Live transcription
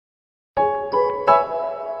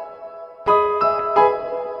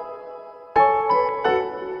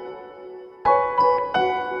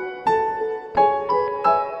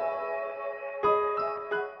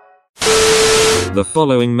The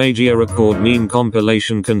following Magia Record meme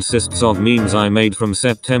compilation consists of memes I made from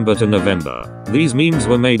September to November. These memes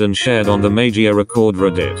were made and shared on the Magia Record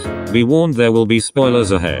Reddit. Be warned, there will be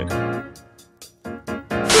spoilers ahead.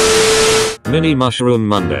 Mini Mushroom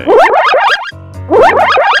Monday.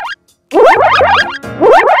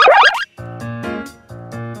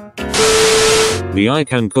 The I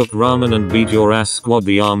can cook ramen and beat your ass squad,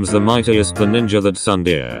 the arms the mightiest, the ninja that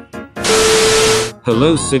Sundeer.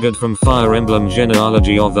 Hello Sigurd from Fire Emblem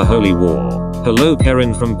Genealogy of the Holy War. Hello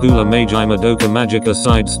Karen from Pula Magi Madoka Magica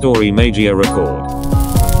Side Story Magia Record.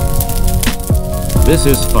 This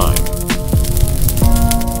is fine.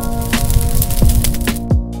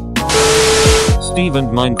 Steve and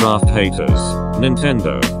Minecraft haters.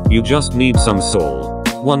 Nintendo, you just need some soul.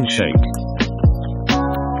 One shake.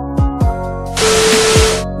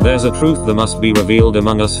 There's a truth that must be revealed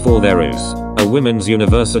among us, for there is a women's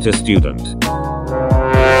university student.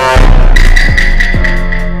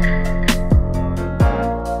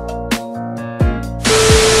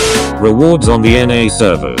 Rewards on the NA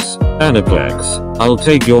servers. Aniplex, I'll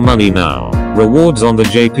take your money now. Rewards on the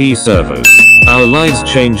JP servers. Our lives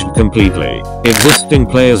changed completely. Existing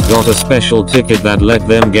players got a special ticket that let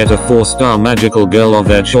them get a 4-star magical girl of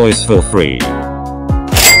their choice for free.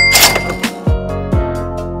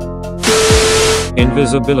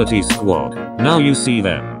 Invisibility Squad. Now you see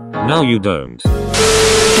them. Now you don't.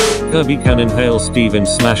 Kirby can inhale Steve in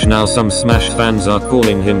Smash. Now some Smash fans are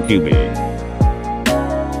calling him QB.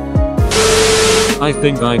 I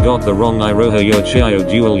think I got the wrong Iroha Yochio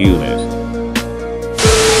dual unit.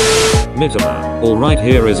 Mitama. Alright,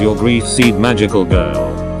 here is your grief seed magical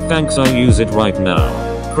girl. Thanks, I'll use it right now.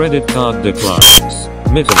 Credit card declines.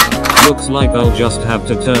 Mitama. Looks like I'll just have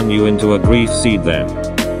to turn you into a grief seed then.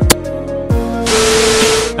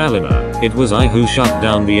 Alina. It was I who shut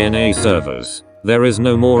down the NA servers. There is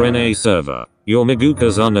no more NA server. Your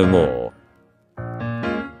Magukas are no more.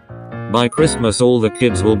 By Christmas all the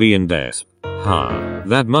kids will be in debt. Ha.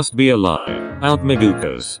 That must be a lie. Out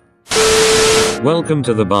Magukas. Welcome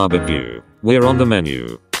to the barbecue. We're on the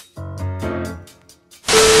menu.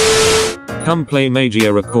 Come play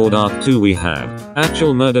Magia Record Arc 2. We have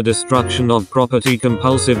actual murder, destruction of property,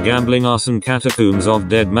 compulsive gambling, arson, catacombs of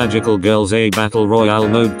dead, magical girls, a battle royale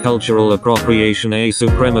mode, cultural appropriation, a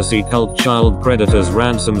supremacy cult, child predators,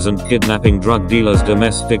 ransoms and kidnapping, drug dealers,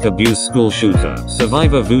 domestic abuse, school shooter,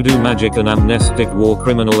 survivor, voodoo magic and amnestic war,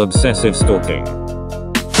 criminal, obsessive stalking.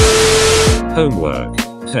 Homework,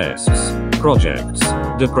 tests, projects,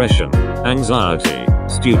 depression, anxiety,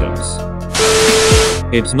 students.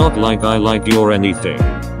 It's not like I like you or anything.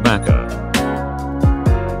 Backer.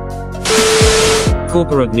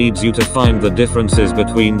 Corporate needs you to find the differences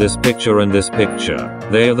between this picture and this picture.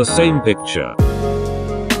 They are the same picture.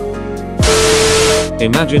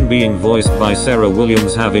 Imagine being voiced by Sarah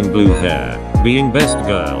Williams, having blue hair, being best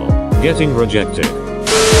girl, getting rejected.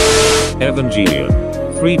 Evangelion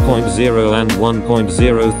 3.0 and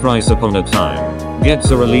 1.0 thrice upon a time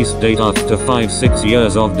gets a release date after 5-6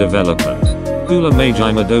 years of development. Pula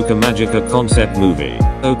Magi Madoka Magica concept movie.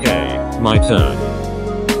 Okay, my turn.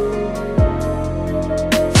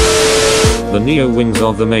 The Neo Wings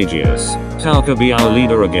of the Magias. Tauka, be our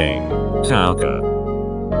leader again. Tauka.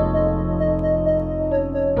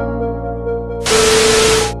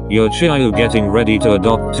 Yochio getting ready to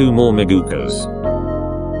adopt 2 more Magukas.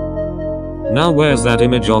 Now where's that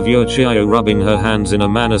image of Yochio rubbing her hands in a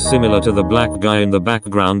manner similar to the black guy in the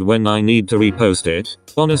background when I need to repost it?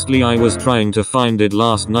 Honestly, I was trying to find it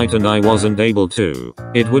last night and I wasn't able to.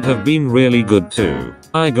 It would have been really good too.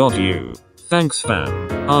 I got you. Thanks fam.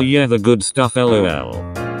 Oh yeah, the good stuff, lol.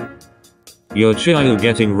 Yochio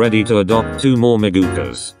getting ready to adopt 2 more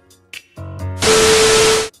Magukas.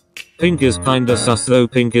 Pink is kinda sus though,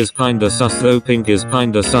 pink is kinda sus though, pink is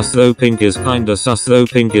kinda sus though, pink is kinda sus though,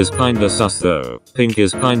 pink is kinda sus though, pink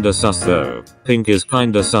is kinda sus though, pink is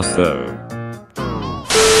kinda sus though.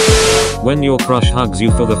 When your crush hugs you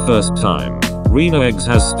for the first time, Reno eggs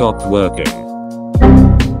has stopped working.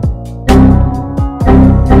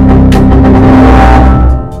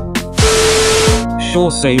 Sure,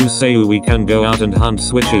 Sayu, we can go out and hunt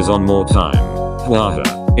switches on more time. Waha.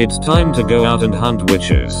 It's time to go out and hunt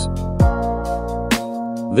witches.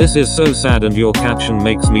 This is so sad and your caption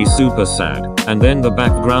makes me super sad, and then the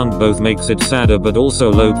background both makes it sadder but also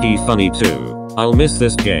low-key funny too. I'll miss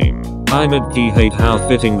this game. I mid-key hate how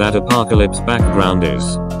fitting that apocalypse background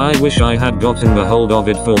is. I wish I had gotten the hold of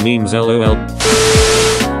it for memes, lol.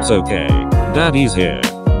 It's okay. Daddy's here.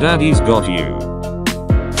 Daddy's got you.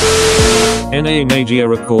 NA Magia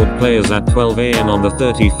Record players at 12 AM on the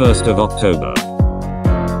 31st of October.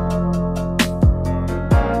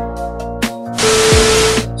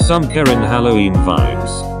 Some Karen Halloween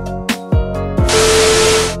vibes.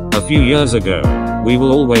 A few years ago, we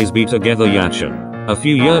will always be together Yachin. A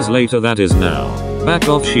few years later that is now. Back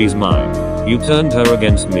off, she's mine. You turned her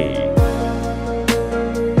against me.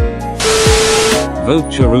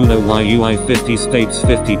 Vote Charuna YUI 50 states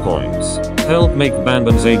 50 points. Help make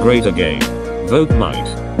Banbanze great again. Vote Might.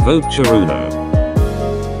 Vote Charuna.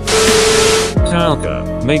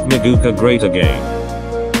 Talca, make Maguka great again.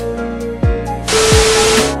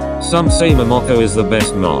 Some say Momoko is the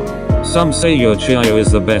best mom. Some say your Chiayo is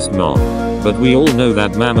the best mom. But we all know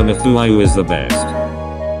that Mama Mifuayu is the best.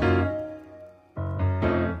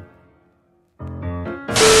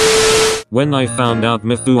 When I found out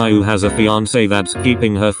Mifuayu has a fiance that's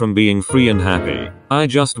keeping her from being free and happy, I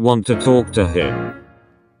just want to talk to him.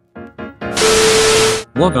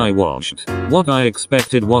 What I watched, what I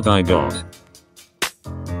expected, what I got.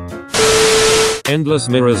 Endless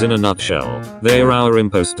mirrors in a nutshell. They're our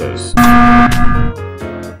imposters.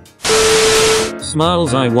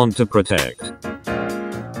 Smiles I want to protect.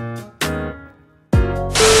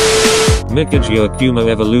 Mikajia Kumo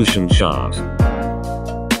evolution chart.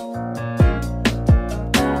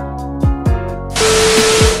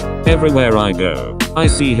 Everywhere I go, I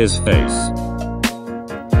see his face.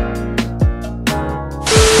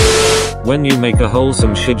 When you make a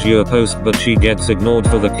wholesome Shijia post but she gets ignored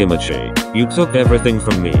for the kimchi, you took everything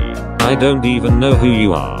from me. I don't even know who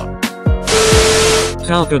you are.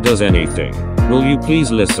 Talca does anything. Will you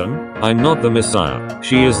please listen? I'm not the Messiah.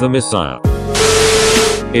 She is the Messiah.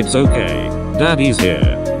 It's okay. Daddy's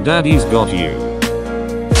here. Daddy's got you.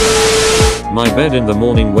 My bed in the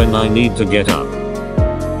morning when I need to get up.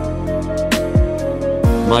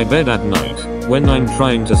 My bed at night, when I'm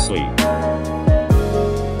trying to sleep.